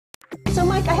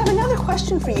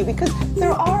question for you, because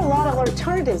there are a lot of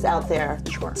alternatives out there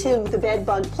to the bed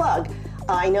bug plug.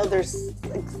 I know there's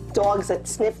dogs that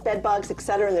sniff bed bugs,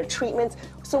 etc., and their treatments.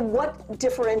 So what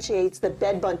differentiates the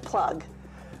bed bug plug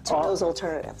to those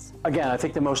alternatives? Again, I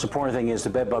think the most important thing is the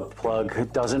bed bug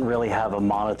plug doesn't really have a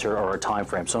monitor or a time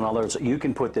frame. So in other words, you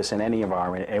can put this in any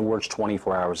environment. It works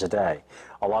 24 hours a day.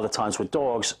 A lot of times with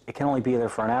dogs, it can only be there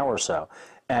for an hour or so.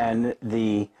 And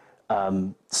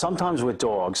sometimes with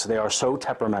dogs, they are so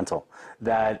temperamental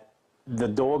that the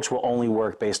dogs will only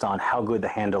work based on how good the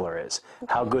handler is,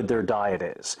 how good their diet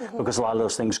is, because a lot of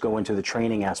those things go into the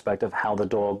training aspect of how the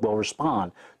dog will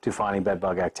respond to finding bed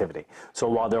bug activity. So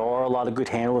while there are a lot of good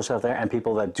handlers out there and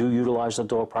people that do utilize the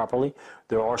dog properly,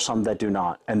 there are some that do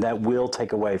not, and that will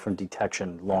take away from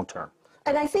detection long term.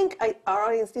 And I think our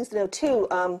audience needs to know too,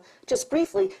 just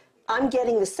briefly, I'm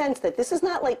getting the sense that this is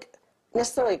not like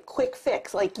necessarily a quick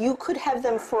fix. Like, you could have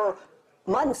them for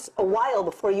months, a while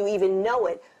before you even know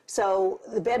it. So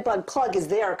the bed bug plug is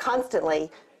there constantly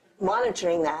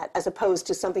monitoring that, as opposed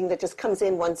to something that just comes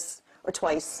in once or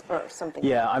twice or something.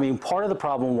 Yeah, I mean, part of the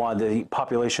problem why the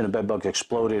population of bed bugs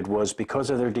exploded was because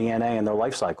of their DNA and their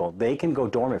life cycle. They can go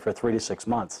dormant for 3 to 6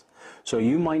 months. So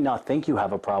you might not think you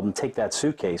have a problem, take that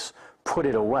suitcase, put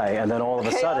it away, and then all of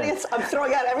a sudden... Audience, I'm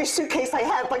throwing out every suitcase I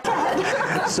have, but go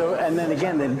ahead. So, and then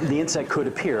again, the insect could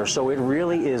appear. So it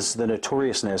really is the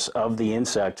notoriousness of the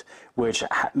insect which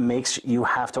makes you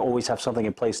have to always have something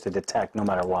in place to detect no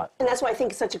matter what. And that's why I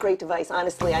think it's such a great device.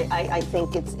 Honestly, I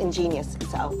think it's ingenious.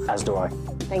 So. As do I.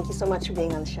 Thank you so much for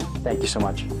being on the show. Thank you so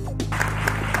much.